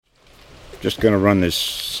Just going to run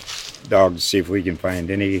this dog to see if we can find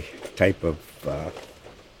any type of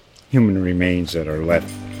human remains that are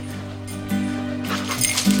left.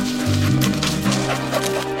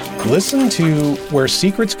 Listen to Where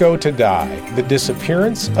Secrets Go to Die, The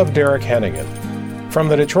Disappearance of Derek Hennigan. From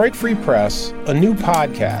the Detroit Free Press, a new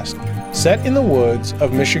podcast set in the woods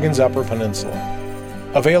of Michigan's Upper Peninsula.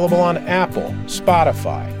 Available on Apple,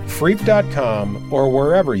 Spotify, Freep.com, or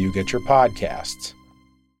wherever you get your podcasts.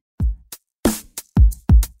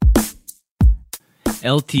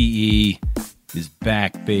 LTE is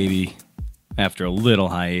back, baby, after a little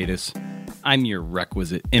hiatus. I'm your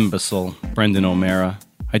requisite imbecile, Brendan O'Mara.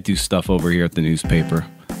 I do stuff over here at the newspaper.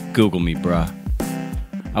 Google me, bruh.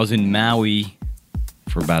 I was in Maui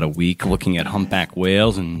for about a week looking at humpback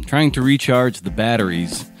whales and trying to recharge the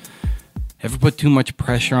batteries. Ever put too much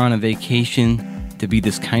pressure on a vacation to be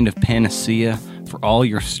this kind of panacea for all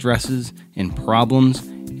your stresses and problems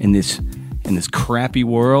in this crappy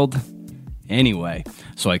world? Anyway,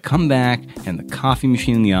 so I come back and the coffee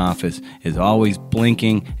machine in the office is always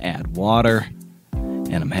blinking, add water,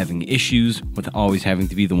 and I'm having issues with always having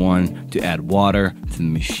to be the one to add water to the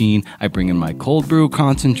machine. I bring in my cold brew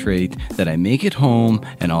concentrate that I make at home,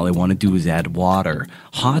 and all I want to do is add water,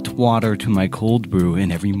 hot water to my cold brew,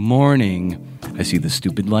 and every morning I see the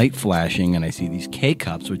stupid light flashing, and I see these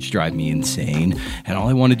K-cups, which drive me insane, and all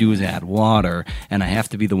I want to do is add water, and I have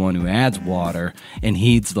to be the one who adds water and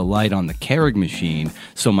heeds the light on the Keurig machine,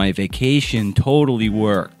 so my vacation totally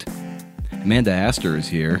worked. Amanda Astor is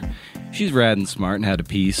here. She's rad and smart and had a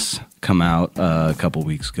piece come out a couple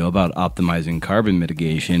weeks ago about optimizing carbon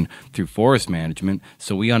mitigation through forest management,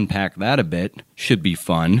 so we unpack that a bit. Should be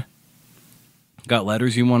fun. Got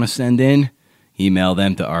letters you want to send in? Email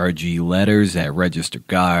them to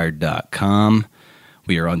rgletters@registerguard.com.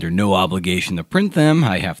 We are under no obligation to print them.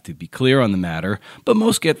 I have to be clear on the matter, but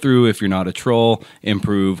most get through if you're not a troll.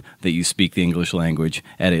 Improve that you speak the English language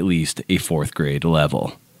at least a 4th grade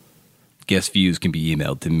level. Guest views can be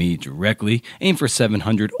emailed to me directly. Aim for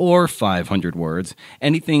 700 or 500 words.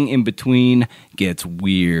 Anything in between gets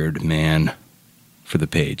weird, man, for the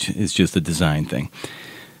page. It's just a design thing.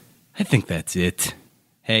 I think that's it.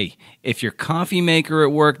 Hey, if your coffee maker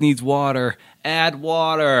at work needs water, add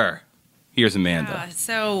water. Here's Amanda.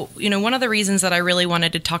 One of the reasons that I really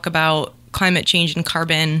wanted to talk about climate change and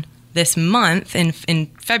carbon this month in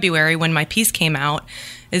February when my piece came out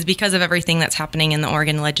is because of everything that's happening in the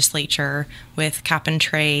Oregon legislature with cap and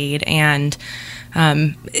trade, and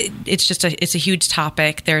it's a huge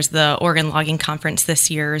topic. There's the Oregon Logging Conference this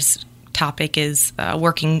year's topic is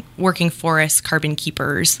working forests, carbon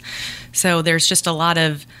keepers. So there's just a lot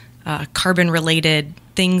of carbon-related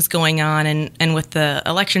things going on, and with the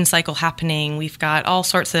election cycle happening, we've got all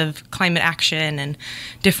sorts of climate action and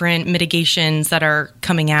different mitigations that are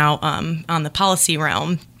coming out on the policy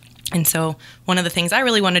realm. And so one of the things I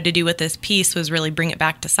really wanted to do with this piece was really bring it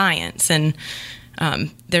back to science. And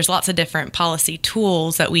there's lots of different policy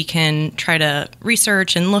tools that we can try to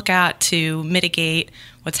research and look at to mitigate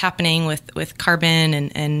what's happening with carbon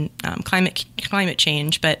and climate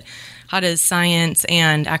change. But how does science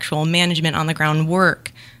and actual management on the ground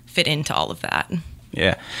work fit into all of that?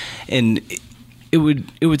 Yeah, and it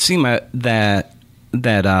would seem that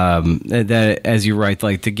as you write,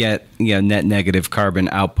 like to get net negative carbon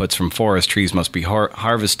outputs from forest, trees must be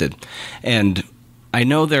harvested, and I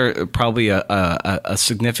know there are probably a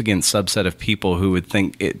significant subset of people who would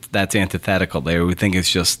think that's antithetical. They would think it's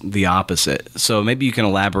just the opposite. So maybe you can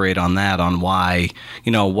elaborate on that, on why,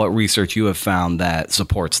 what research you have found that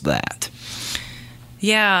supports that.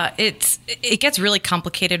 Yeah, it gets really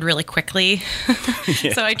complicated really quickly.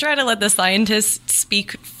 Yeah. So I try to let the scientists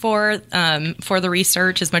speak for the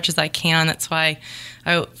research as much as I can. That's why,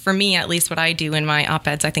 for me at least, what I do in my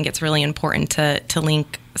op-eds, I think it's really important to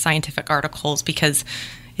link scientific articles because,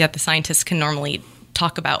 the scientists can normally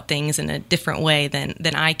talk about things in a different way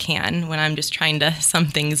than I can when I'm just trying to sum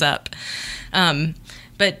things up.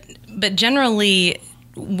 But generally,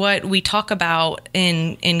 what we talk about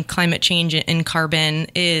in climate change and carbon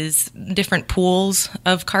is different pools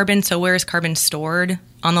of carbon. So where is carbon stored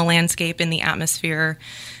on the landscape, in the atmosphere,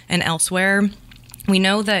 and elsewhere? We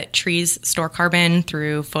know that trees store carbon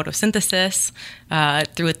through photosynthesis,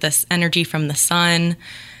 through this energy from the sun,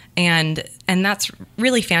 and that's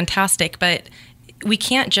really fantastic. But we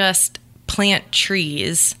can't just plant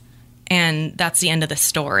trees and that's the end of the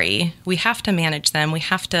story. We have to manage them. We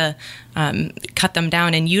have to cut them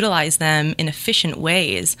down and utilize them in efficient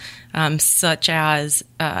ways, such as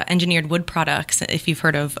engineered wood products, if you've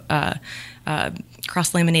heard of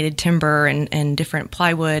cross-laminated timber and different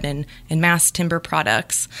plywood and mass timber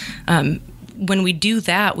products. when we do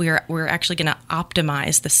that, we're actually going to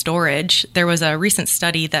optimize the storage. There was a recent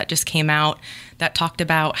study that just came out that talked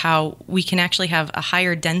about how we can actually have a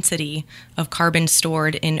higher density of carbon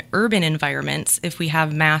stored in urban environments if we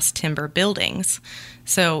have mass timber buildings.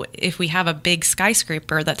 So if we have a big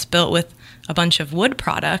skyscraper that's built with a bunch of wood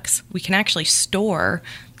products, we can actually store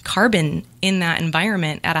carbon in that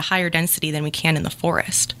environment at a higher density than we can in the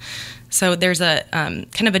forest. So there's a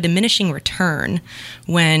kind of a diminishing return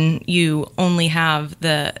when you only have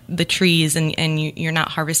the trees and you're not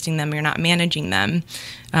harvesting them, you're not managing them.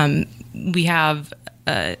 We have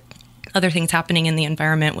other things happening in the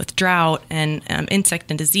environment with drought and insect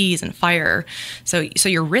and disease and fire. So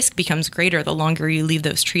your risk becomes greater the longer you leave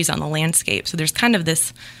those trees on the landscape. So there's kind of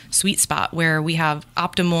this sweet spot where we have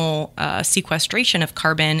optimal sequestration of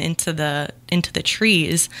carbon into the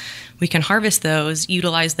trees. We can harvest those,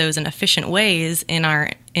 utilize those in efficient ways in our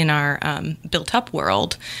built up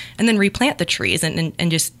world, and then replant the trees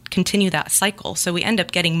and just continue that cycle. So we end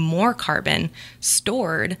up getting more carbon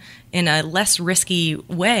stored in a less risky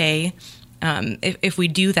way if we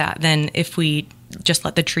do that than if we just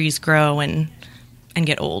let the trees grow and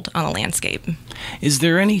get old on the landscape. Is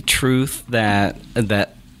there any truth that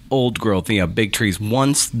old growth, big trees,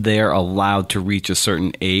 once they're allowed to reach a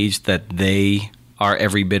certain age, that they are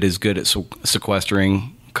every bit as good at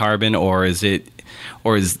sequestering carbon, or is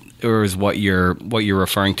what you're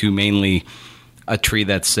referring to mainly a tree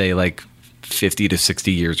that's, say, like 50 to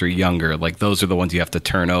 60 years or younger? Like, those are the ones you have to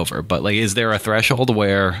turn over. But like, is there a threshold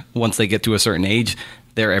where once they get to a certain age,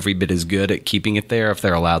 they're every bit as good at keeping it there if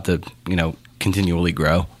they're allowed to, continually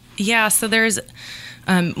grow? Yeah. So there's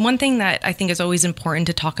one thing that I think is always important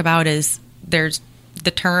to talk about is there's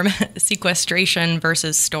the term sequestration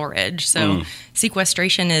versus storage. So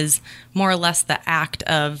sequestration is more or less the act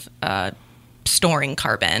of storing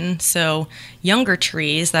carbon. So younger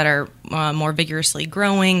trees that are more vigorously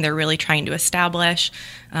growing, they're really trying to establish,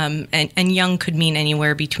 and young could mean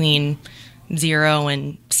anywhere between 0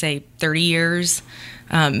 and, say, 30 years.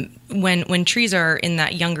 When trees are in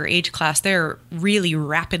that younger age class, they're really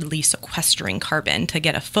rapidly sequestering carbon to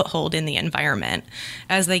get a foothold in the environment.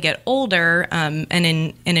 As they get older,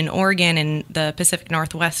 and in Oregon and the Pacific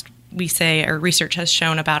Northwest, we say, our research has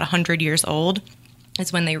shown about 100 years old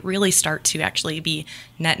is when they really start to actually be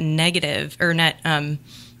net negative or net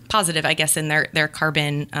positive, I guess, in their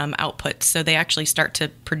carbon output. So they actually start to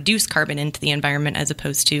produce carbon into the environment as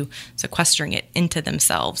opposed to sequestering it into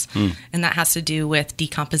themselves. And that has to do with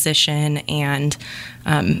decomposition and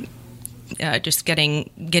just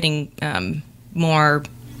getting more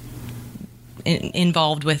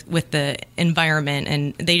involved with the environment,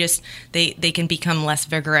 and they can become less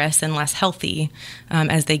vigorous and less healthy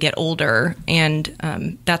as they get older.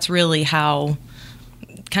 And that's really how,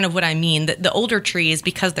 kind of what I mean, that the older trees,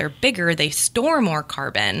 because they're bigger, they store more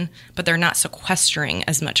carbon, but they're not sequestering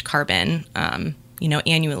as much carbon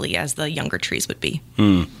annually as the younger trees would be.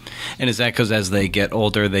 And is that because as they get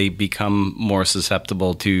older, they become more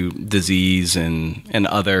susceptible to disease and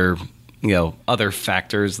other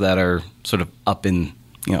factors that are sort of up in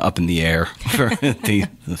the air, to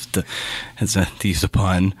use a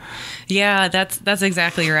pun? Yeah, that's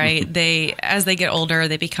exactly right. As they get older,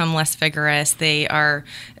 they become less vigorous. They are,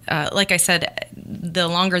 like I said, the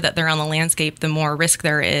longer that they're on the landscape, the more risk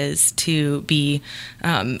there is to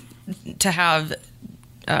have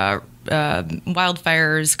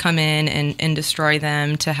wildfires come in and destroy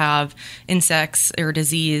them, to have insects or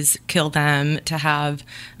disease kill them, to have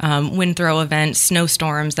wind throw events,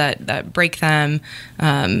 snowstorms that break them.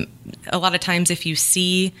 A lot of times if you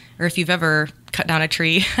see, or if you've ever cut down a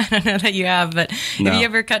tree, I don't know that you have, but No. If you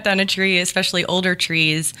ever cut down a tree, especially older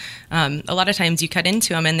trees, a lot of times you cut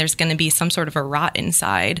into them and there's going to be some sort of a rot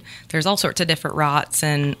inside. There's all sorts of different rots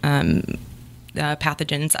and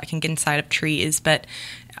pathogens that can get inside of trees. But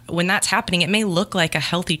when that's happening, it may look like a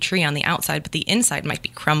healthy tree on the outside, but the inside might be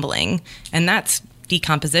crumbling. And that's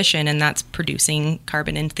decomposition, and that's producing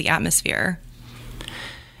carbon into the atmosphere.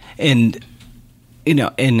 And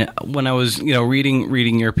and when I was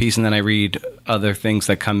reading your piece, and then I read other things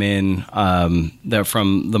that come in that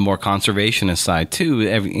from the more conservationist side too.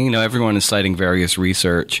 Everyone is citing various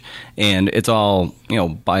research, and it's all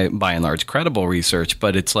by and large credible research.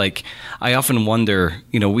 But it's like, I often wonder,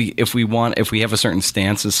 if we have a certain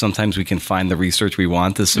stance, sometimes we can find the research we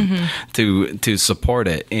want to support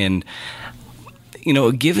it. And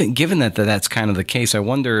given that that's kind of the case, I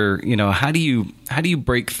wonder, how do you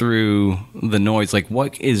break through the noise? Like,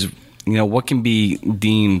 what can be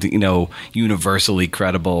deemed, universally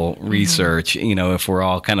credible research, if we're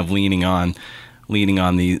all kind of leaning on leaning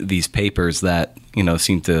on these papers that,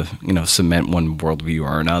 seem to, cement one worldview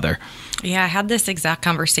or another. Yeah, I had this exact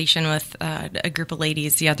conversation with a group of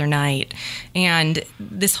ladies the other night, and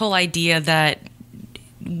this whole idea that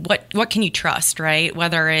what can you trust, right?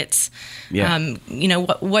 Whether it's,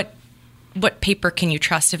 what paper can you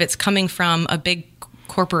trust? If it's coming from a big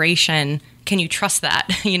corporation, can you trust that?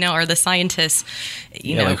 Or the scientists,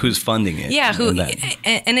 like who's funding it? Yeah,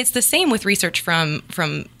 and it's the same with research from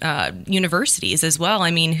universities as well.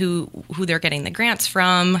 I mean, who they're getting the grants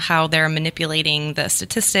from, how they're manipulating the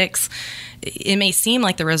statistics. It may seem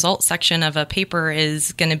like the results section of a paper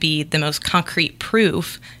is going to be the most concrete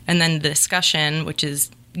proof, and then the discussion, which is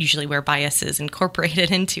usually where bias is incorporated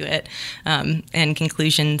into it, and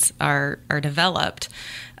conclusions are developed.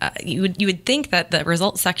 You would think that the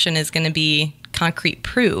results section is going to be concrete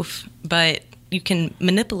proof, but you can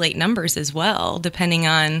manipulate numbers as well, depending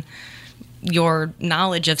on your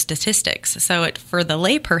knowledge of statistics. So for the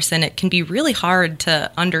layperson, it can be really hard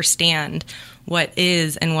to understand what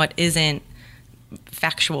is and what isn't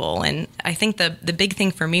factual. And I think the big thing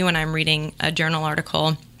for me when I'm reading a journal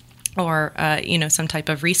article or some type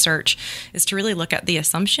of research is to really look at the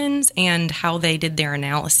assumptions and how they did their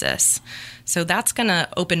analysis. So that's going to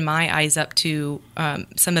open my eyes up to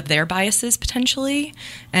some of their biases potentially,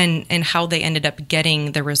 and how they ended up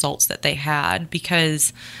getting the results that they had.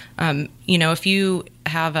 Because if you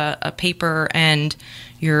have a paper and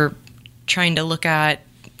you're trying to look at,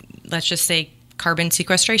 let's just say, carbon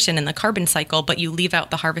sequestration in the carbon cycle, but you leave out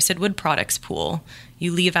the harvested wood products pool.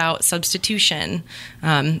 You leave out substitution,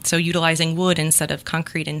 so utilizing wood instead of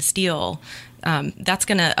concrete and steel. That's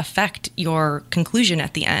going to affect your conclusion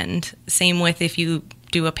at the end. Same with if you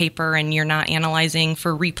do a paper and you're not analyzing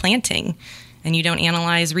for replanting, and you don't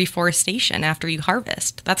analyze reforestation after you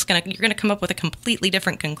harvest. You're going to come up with a completely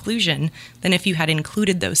different conclusion than if you had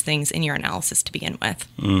included those things in your analysis to begin with.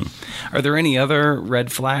 Are there any other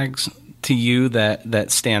red flags to you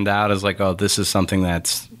that stand out as like, oh, this is something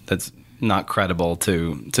that's not credible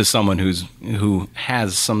to someone who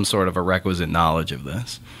has some sort of a requisite knowledge of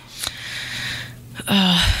this?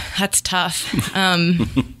 That's tough.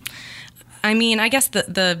 I mean, I guess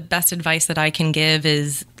the best advice that I can give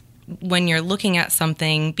is when you're looking at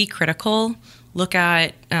something, be critical. Look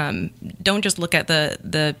at, don't just look at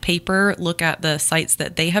the paper. Look at the sites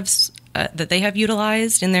that they have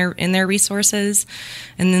utilized in their resources,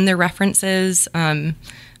 and then their references.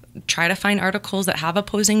 Try to find articles that have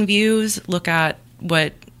opposing views. Look at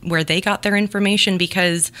where they got their information,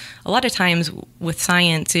 because a lot of times with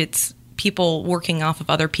science, it's people working off of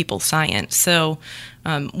other people's science. So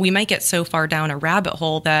we might get so far down a rabbit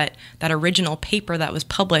hole that original paper that was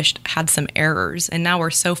published had some errors, and now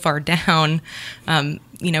we're so far down,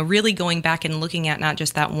 really going back and looking at not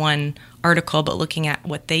just that one article, but looking at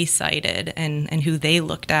what they cited and who they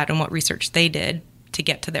looked at and what research they did to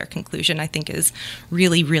get to their conclusion, I think is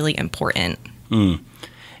really, really important.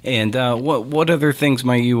 And what other things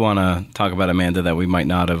might you want to talk about, Amanda, that we might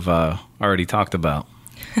not have already talked about?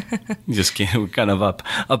 Just kind of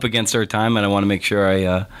up against our time, and I want to make sure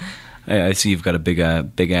I see you've got a big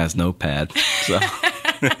ass notepad. So.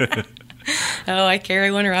 Oh, I carry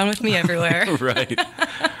one around with me everywhere. Right.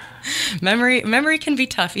 Memory can be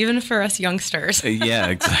tough, even for us youngsters. Yeah,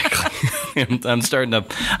 exactly. I'm starting to.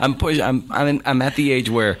 I'm at the age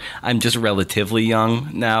where I'm just relatively young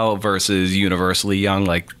now versus universally young.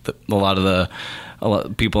 Like a lot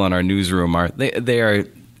of people in our newsroom are. They are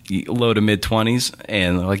low to mid 20s,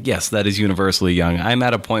 and like, yes, that is universally young. I'm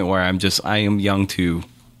at a point where I am young to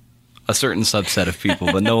a certain subset of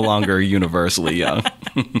people, but no longer universally young.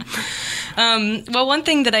 Well, one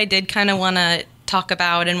thing that I did kind of want to talk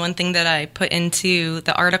about, and one thing that I put into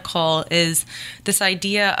the article, is this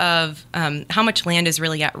idea of how much land is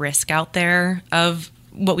really at risk out there, of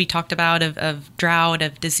what we talked about, of drought,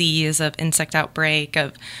 of disease, of insect outbreak,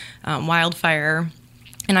 of wildfire.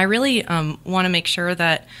 And I really want to make sure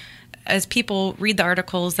that as people read the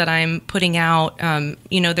articles that I'm putting out,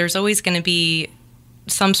 there's always going to be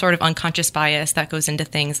some sort of unconscious bias that goes into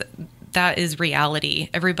things. That is reality.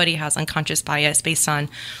 Everybody has unconscious bias based on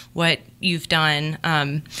what you've done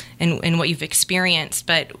and what you've experienced.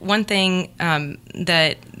 But one thing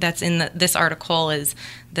that's in this article is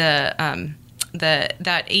that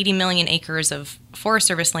 80 million acres of Forest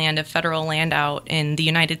Service land, of federal land out in the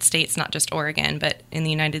United States, not just Oregon, but in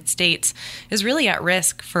the United States, is really at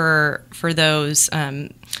risk for those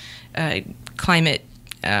climate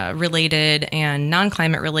related and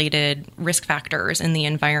non-climate related risk factors in the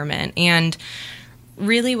environment. And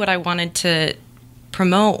really what I wanted to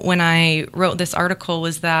promote when I wrote this article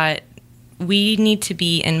was that we need to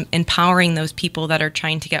be empowering those people that are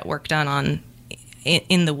trying to get work done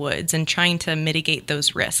in the woods and trying to mitigate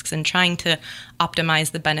those risks and trying to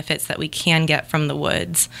optimize the benefits that we can get from the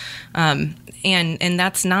woods. And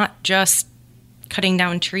that's not just cutting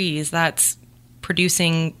down trees. That's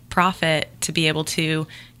producing profit to be able to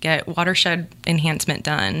get watershed enhancement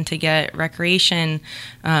done, to get recreation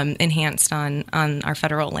enhanced on our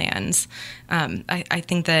federal lands. I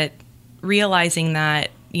think that realizing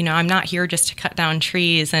that, I'm not here just to cut down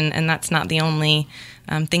trees, and that's not the only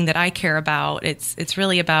thing that I care about. It's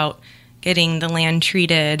really about getting the land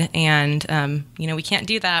treated, and we can't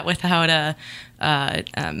do that without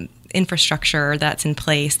a infrastructure that's in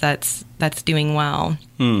place that's doing well.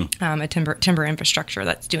 A timber infrastructure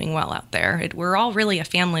that's doing well out there. We're all really a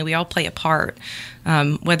family. We all play a part.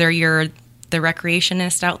 Whether you're the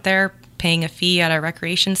recreationist out there paying a fee at a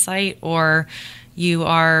recreation site, or you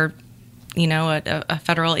are, a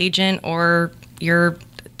federal agent, or you're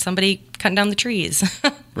somebody cutting down the trees.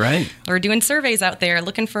 Right. Or doing surveys out there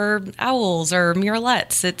looking for owls or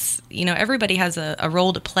murrelets. It's, everybody has a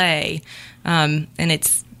role to play. And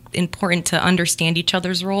it's important to understand each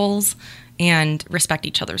other's roles and respect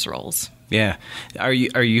each other's roles. Yeah. Are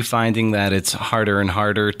you finding that it's harder and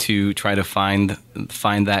harder to try to find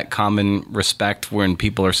that common respect when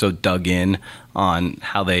people are so dug in on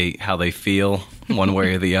how they feel one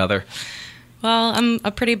way or the other? Well, I'm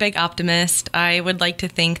a pretty big optimist. I would like to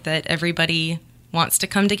think that everybody wants to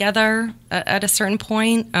come together at a certain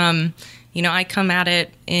point. I come at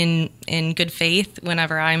it in good faith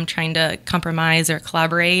whenever I'm trying to compromise or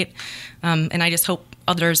collaborate, and I just hope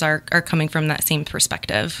others are coming from that same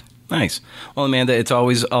perspective. Nice. Well, Amanda, it's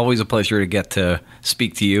always a pleasure to get to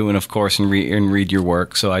speak to you, and of course, and read your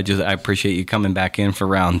work. So I appreciate you coming back in for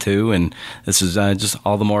round 2, and this is just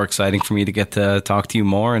all the more exciting for me to get to talk to you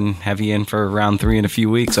more and have you in for round 3 in a few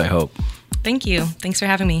weeks, I hope. Thank you. Thanks for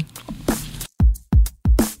having me.